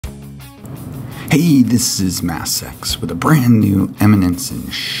Hey, this is MassX with a brand new Eminence and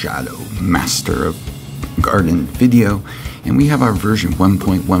Shadow Master of Garden video, and we have our version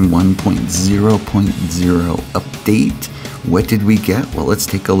 1.11.0.0 update. What did we get? Well, let's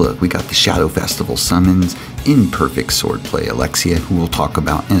take a look. We got the Shadow Festival summons, Imperfect Swordplay Alexia, who we'll talk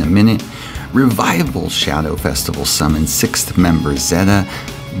about in a minute, Revival Shadow Festival summon, 6th member Zeta,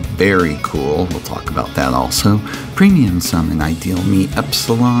 very cool, we'll talk about that also, Premium summon Ideal Me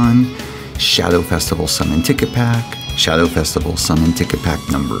Epsilon, Shadow Festival Summon Ticket Pack, Shadow Festival Summon Ticket Pack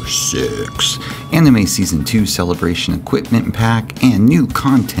number 6, Anime Season 2 Celebration Equipment Pack, and new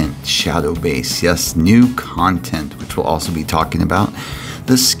content, Shadow Base. Yes, new content, which we'll also be talking about.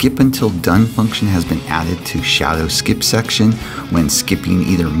 The skip until done function has been added to Shadow Skip section. When skipping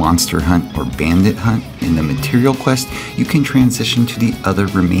either Monster Hunt or Bandit Hunt in the material quest, you can transition to the other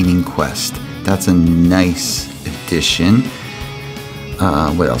remaining quest. That's a nice addition.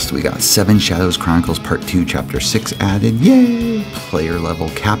 What else do we got? 7 Shadows Chronicles Part 2 Chapter 6 added. Yay! Player level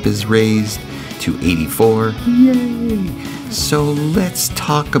cap is raised to 84. Yay! So let's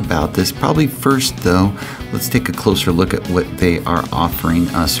talk about this. Probably first though, let's take a closer look at what they are offering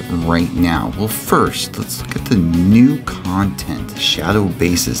us right now. Well, first, let's look at the new content. Shadow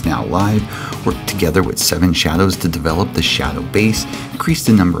Base is now live. Work together with 7 Shadows to develop the Shadow Base, increase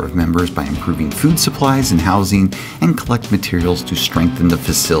the number of members by improving food supplies and housing, and collect materials to strengthen the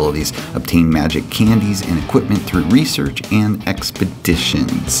facilities, obtain magic candies and equipment through research and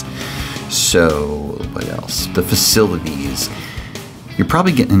expeditions. So, what else? The facilities. You're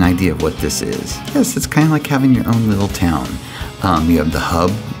probably getting an idea of what this is. Yes, it's kind of like having your own little town. You have the hub.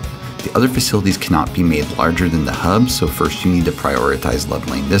 The other facilities cannot be made larger than the hub, so first you need to prioritize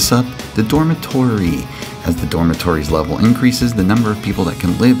leveling this up. The dormitory. As the dormitory's level increases, the number of people that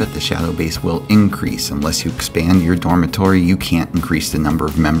can live at the Shadow Base will increase. Unless you expand your dormitory, you can't increase the number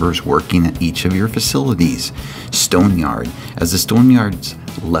of members working at each of your facilities. Stoneyard. As the Stoneyard's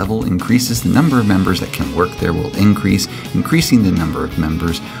level increases, the number of members that can work there will increase. Increasing the number of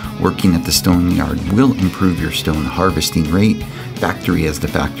members working at the Stoneyard will improve your stone harvesting rate. Factory. As the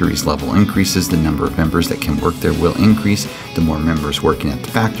factory's level increases, the number of members that can work there will increase. The more members working at the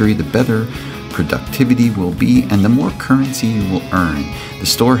factory, the better productivity will be, and the more currency you will earn. The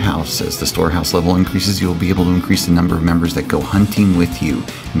storehouse. As the storehouse level increases, you will be able to increase the number of members that go hunting with you.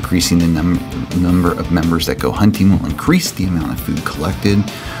 Increasing the number of members that go hunting will increase the amount of food collected.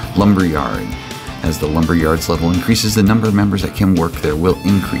 Lumberyard. As the lumberyard's level increases, the number of members that can work there will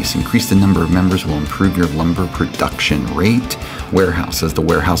increase. Increase the number of members will improve your lumber production rate. Warehouse. As the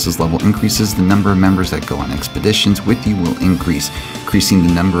warehouse's level increases, the number of members that go on expeditions with you will increase. Increasing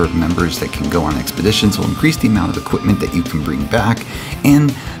the number of members that can go on expeditions will increase the amount of equipment that you can bring back.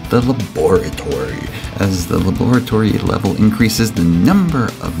 And the laboratory. As the laboratory level increases, the number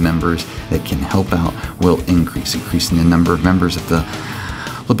of members that can help out will increase. Increasing the number of members at the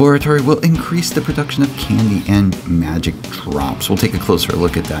laboratory will increase the production of candy and magic drops. We'll take a closer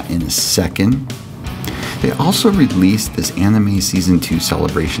look at that in a second. They also released this Anime Season 2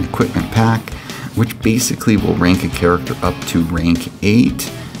 Celebration Equipment Pack, which basically will rank a character up to rank 8.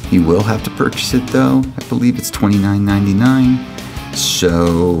 You will have to purchase it though. I believe it's $29.99.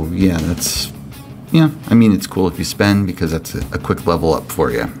 So yeah, I mean, it's cool if you spend, because that's a quick level up for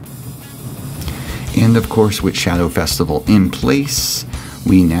you. And of course, with Shadow Festival in place,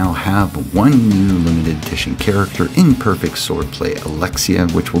 we now have one new limited edition character, Imperfect Swordplay Alexia,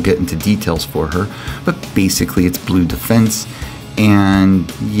 which we'll get into details for her, but basically it's blue defense,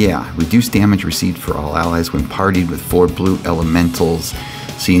 and yeah, reduced damage received for all allies when partied with 4 blue elementals,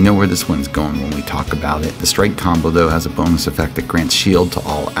 so you know where this one's going when we talk about it. The strike combo though has a bonus effect that grants shield to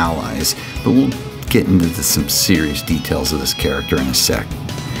all allies, but we'll get into some serious details of this character in a sec.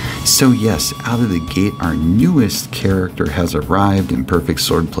 So yes, out of the gate, our newest character has arrived, Imperfect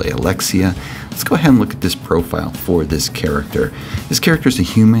Swordplay Alexia. Let's go ahead and look at this profile for this character. This character is a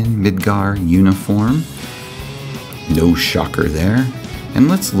human, Midgar uniform. No shocker there. And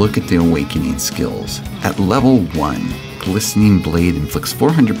let's look at the awakening skills. At level 1, Glistening Blade inflicts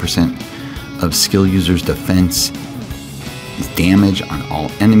 400% of skill user's defense damage on all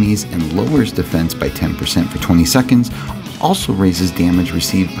enemies and lowers defense by 10% for 20 seconds. Also raises damage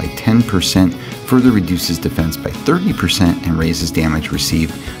received by 10%, further reduces defense by 30%, and raises damage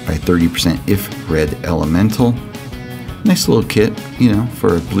received by 30% if red elemental. Nice little kit, you know,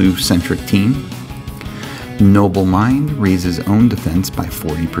 for a blue-centric team. Noble Mind raises own defense by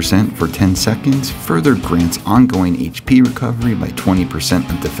 40% for 10 seconds, further grants ongoing HP recovery by 20%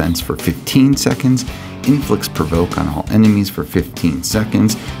 of defense for 15 seconds, inflicts provoke on all enemies for 15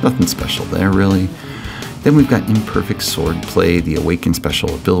 seconds, nothing special there really. Then we've got Imperfect Swordplay. The Awakened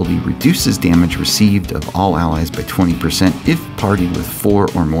special ability reduces damage received of all allies by 20% if partied with 4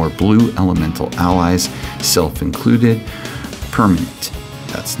 or more blue elemental allies, self included. Permanent.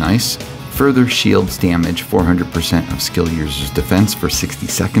 That's nice. Further shields damage 400% of skill user's defense for 60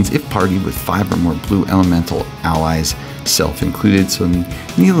 seconds if partied with 5 or more blue elemental allies, self included. So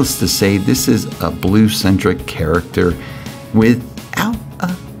needless to say, this is a blue-centric character without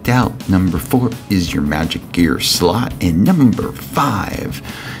a doubt. Number 4 is your magic gear slot. And number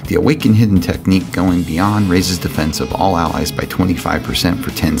 5, the Awakened Hidden Technique Going Beyond raises defense of all allies by 25%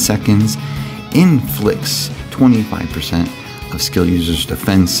 for 10 seconds, inflicts 25% of skill user's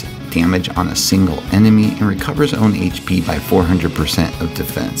defense damage on a single enemy, and recovers own HP by 400% of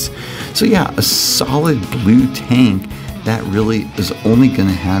defense. So yeah, a solid blue tank that really is only going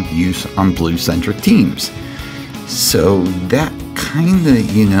to have use on blue-centric teams. So that kind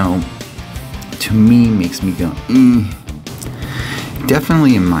of, you know, to me makes me go,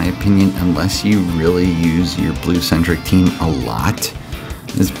 Definitely, in my opinion, unless you really use your blue-centric team a lot,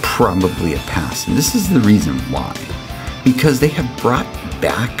 is probably a pass. And this is the reason why. Because they have brought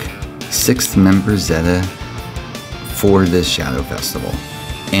back 6th member Zeta for this Shadow Festival.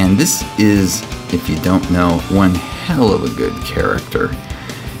 And this is, if you don't know, one hell of a good character.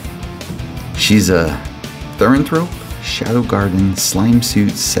 She's a Therinthrope, Shadow Garden, Slime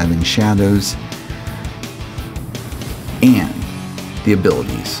Suit, 7 Shadows, and the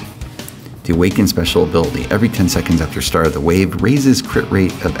abilities. The Awakened special ability, every 10 seconds after start of the wave, raises crit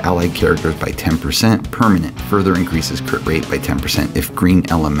rate of allied characters by 10%. Permanent, further increases crit rate by 10% if green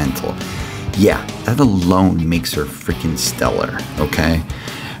elemental. Yeah, that alone makes her freaking stellar, okay?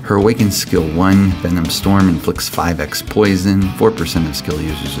 Her Awakened skill 1, Venom Storm, inflicts 5x poison, 4% of skill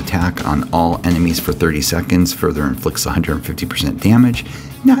user's attack on all enemies for 30 seconds, further inflicts 150% damage.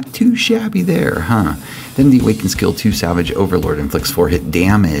 Not too shabby there, huh? Then the Awakened skill 2, Savage Overlord, inflicts 4-hit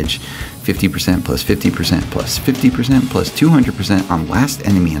damage, 50% plus 50% plus 50% plus 200% on last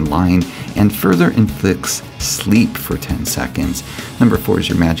enemy in line, and further inflicts sleep for 10 seconds. Number 4 is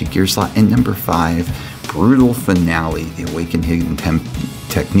your magic gear slot, and number 5, Brutal Finale. The Awakened Hidden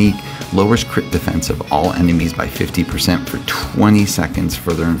Technique lowers crit defense of all enemies by 50% for 20 seconds,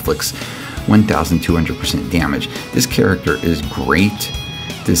 further inflicts 1,200% damage. This character is great.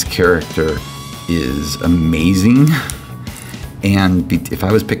 This character is amazing. And if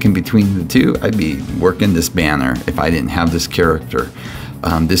I was picking between the two, I'd be working this banner if I didn't have this character.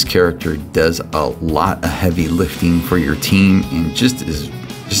 This character does a lot of heavy lifting for your team and just is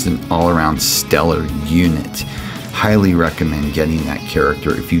just an all-around stellar unit. Highly recommend getting that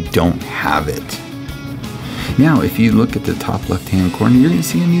character if you don't have it. Now, if you look at the top left-hand corner, you're going to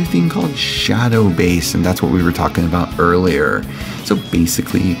see a new thing called Shadow Base, and that's what we were talking about earlier. So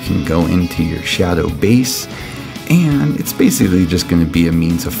basically, you can go into your Shadow Base, and it's basically just going to be a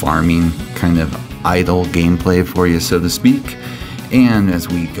means of farming, kind of idle gameplay for you, so to speak. And as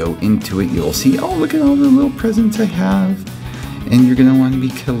we go into it, you'll see, oh, look at all the little presents I have. And you're going to want to be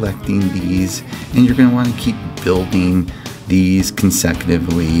collecting these, and you're going to want to keep building these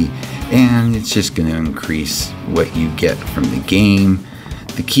consecutively, and it's just going to increase what you get from the game.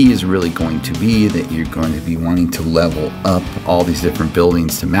 The key is really going to be that you're going to be wanting to level up all these different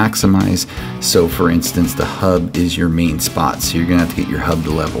buildings to maximize. So for instance, the hub is your main spot, so you're going to have to get your hub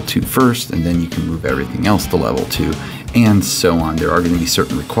to level 2 first, and then you can move everything else to level 2, and so on. There are going to be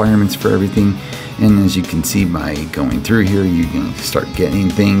certain requirements for everything, and as you can see by going through here, you're going to start getting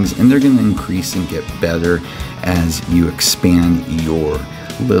things, and they're going to increase and get better as you expand your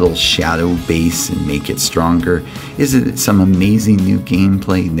little shadow base and make it stronger. Is it some amazing new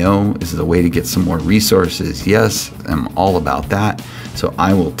gameplay? No. Is it a way to get some more resources? Yes, I'm all about that. So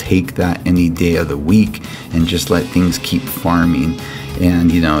I will take that any day of the week and just let things keep farming.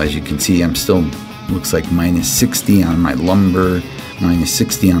 And you know, as you can see, I'm still, looks like minus 60 on my lumber, minus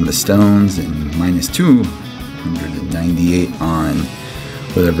 60 on the stones, and minus 298 on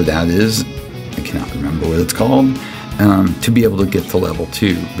whatever that is. I cannot remember what it's called. To be able to get to level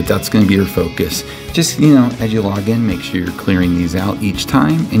 2, but that's going to be your focus. Just, you know, as you log in, make sure you're clearing these out each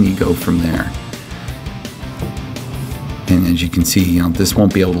time, and you go from there. And as you can see, you know, this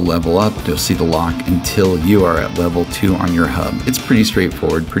won't be able to level up. You'll see the lock until you are at level 2 on your hub. It's pretty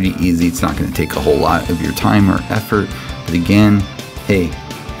straightforward, pretty easy. It's not going to take a whole lot of your time or effort. But again, hey,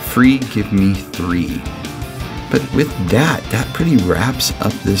 free, give me 3. But with that, that pretty wraps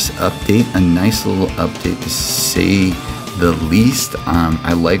up this update. A nice little update to say the least.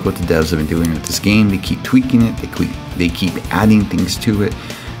 I like what the devs have been doing with this game. They keep tweaking it. They keep adding things to it.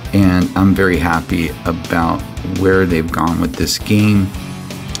 And I'm very happy about where they've gone with this game.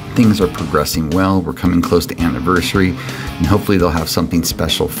 things are progressing well. We're coming close to anniversary, and hopefully they'll have something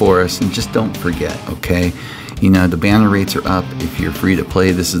special for us. And just don't forget, okay? You know, the banner rates are up. If you're free to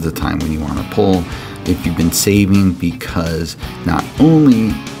play, this is the time when you want to pull. If you've been saving, because not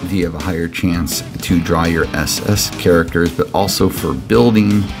only do you have a higher chance to draw your SS characters, but also for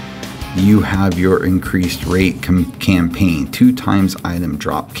building, you have your increased rate campaign, 2 times item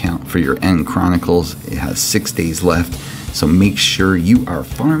drop count for your End Chronicles. It has 6 days left, so make sure you are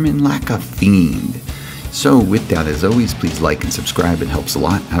farming like a fiend. So with that, as always, please like and subscribe. It helps a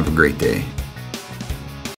lot. Have a great day.